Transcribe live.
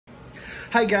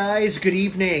Hi guys, good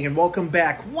evening and welcome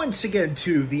back once again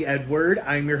to the EdWord.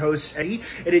 I'm your host Eddie,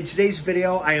 and in today's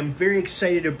video I am very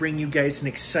excited to bring you guys an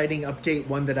exciting update,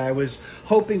 one that I was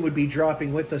hoping would be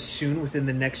dropping with us soon within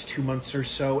the next 2 months or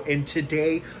so. And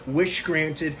today, wish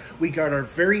granted, we got our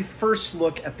very first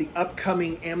look at the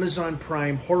upcoming Amazon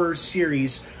Prime horror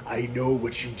series, I Know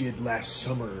What You Did Last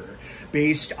Summer,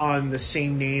 based on the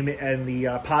same name and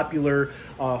the popular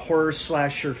horror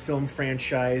slasher film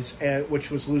franchise, which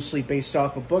was loosely based off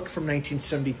a book from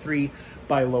 1973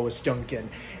 by Lois Duncan.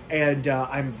 And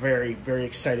I'm very, very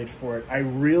excited for it. I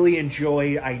really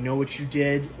enjoy I Know What You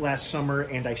Did Last Summer,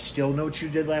 and I Still Know What You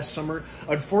Did Last Summer.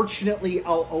 Unfortunately,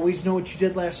 I'll Always Know What You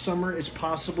Did Last Summer is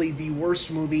possibly the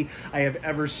worst movie I have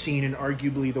ever seen, and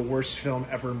arguably the worst film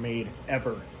ever made,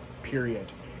 ever,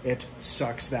 period. It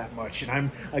sucks that much. And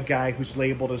I'm a guy who's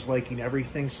labeled as liking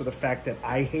everything, so the fact that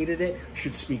I hated it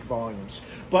should speak volumes.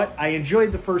 But I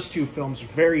enjoyed the first two films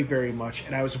very, very much,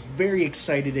 and I was very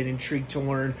excited and intrigued to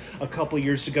learn a couple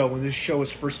years ago when this show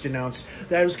was first announced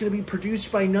that it was going to be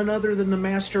produced by none other than the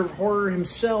master of horror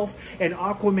himself and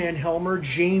Aquaman helmer,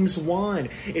 James Wan.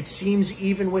 It seems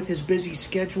even with his busy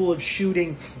schedule of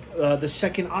shooting the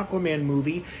second Aquaman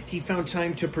movie, he found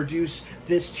time to produce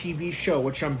this TV show,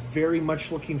 which I'm very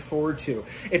much looking forward to.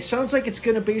 It sounds like it's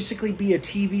going to basically be a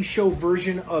TV show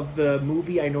version of the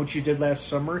movie I Know What You Did Last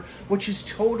Summer, which is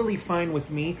totally fine with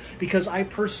me because I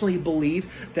personally believe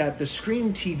that the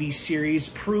Scream TV series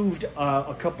proved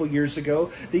a couple years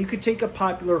ago that you could take a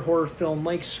popular horror film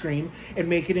like Scream and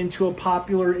make it into a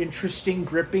popular, interesting,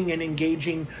 gripping, and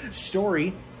engaging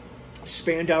story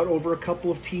spanned out over a couple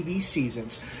of TV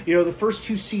seasons. You know, the first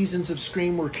two seasons of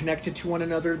Scream were connected to one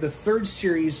another. The third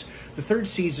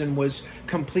season was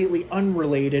completely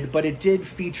unrelated, but it did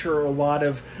feature a lot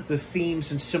of the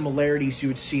themes and similarities you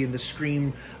would see in the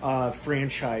Scream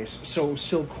franchise. So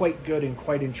still quite good and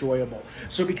quite enjoyable.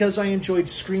 So because I enjoyed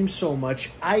Scream so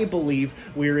much, I believe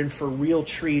we're in for real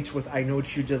treats with I Know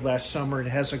What You Did Last Summer. It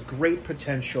has a great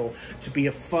potential to be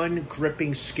a fun,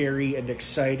 gripping, scary, and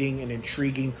exciting and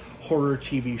intriguing horror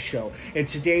TV show. And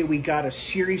today we got a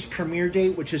series premiere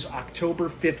date, which is October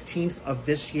 15th of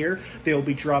this year. They'll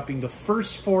be dropping the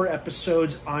first 4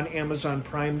 episodes on Amazon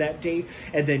Prime that day,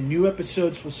 and then new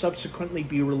episodes will subsequently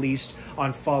be released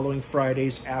on following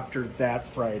Fridays after that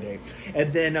Friday.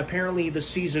 And then apparently the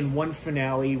season 1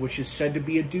 finale, which is said to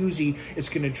be a doozy, is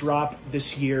going to drop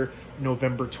this year,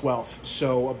 November 12th,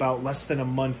 so about less than a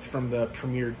month from the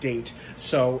premiere date.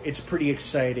 So it's pretty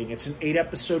exciting. It's an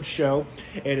 8-episode show,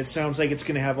 and it sounds like it's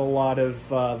going to have a lot of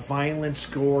violence,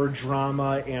 gore,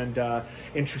 drama, and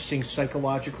interesting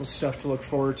psychological stuff to look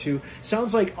forward to.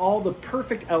 Sounds like all the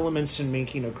perfect elements in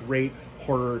making a great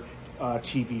horror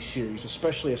TV series,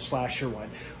 especially a slasher one.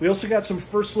 We also got some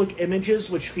first look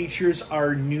images, which features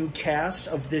our new cast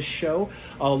of this show.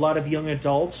 A lot of young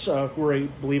adults who I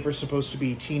believe are supposed to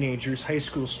be teenagers, high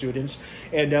school students.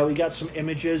 And we got some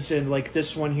images, and like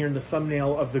this one here in the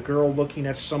thumbnail of the girl looking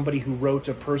at somebody who wrote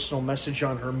a personal message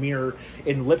on her mirror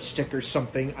in lipstick or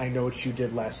something. I Know What You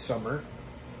Did Last Summer.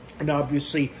 And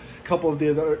obviously, a couple of the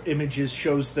other images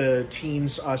shows the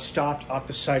teens stopped off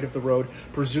the side of the road,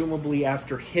 presumably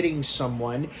after hitting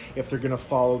someone, if they're going to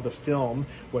follow the film,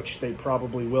 which they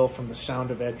probably will from the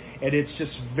sound of it. And it's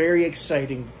just very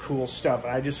exciting, cool stuff.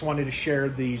 I just wanted to share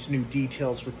these new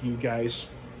details with you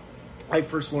guys. I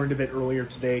first learned of it earlier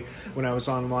today when I was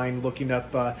online looking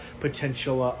up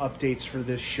potential updates for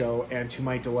this show, and to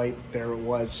my delight, there it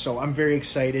was. So I'm very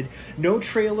excited. No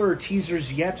trailer or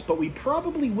teasers yet, but we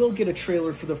probably will get a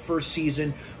trailer for the first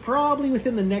season, probably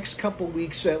within the next couple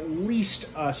weeks, at least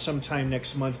sometime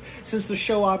next month, since the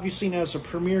show obviously now has a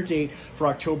premiere date for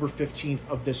October 15th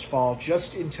of this fall,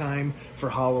 just in time for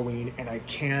Halloween, and I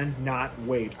cannot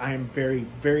wait. I am very,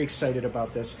 very excited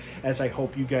about this, as I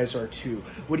hope you guys are too.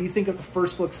 What do you think of the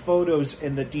first look photos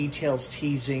and the details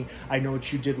teasing I Know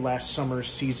What You Did Last Summer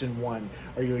season 1?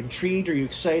 Are you intrigued? Are you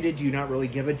excited? Do you not really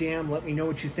give a damn? Let me know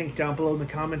what you think down below in the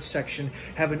comments section.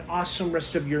 Have an awesome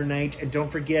rest of your night, and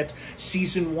don't forget,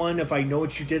 season 1 of I Know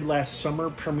What You Did Last Summer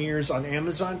premieres on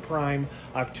Amazon Prime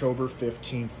October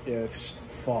 15th. It's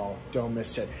fall. Don't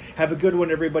miss it. Have a good one,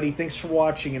 everybody. Thanks for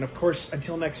watching, and of course,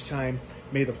 until next time,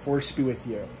 may the force be with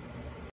you.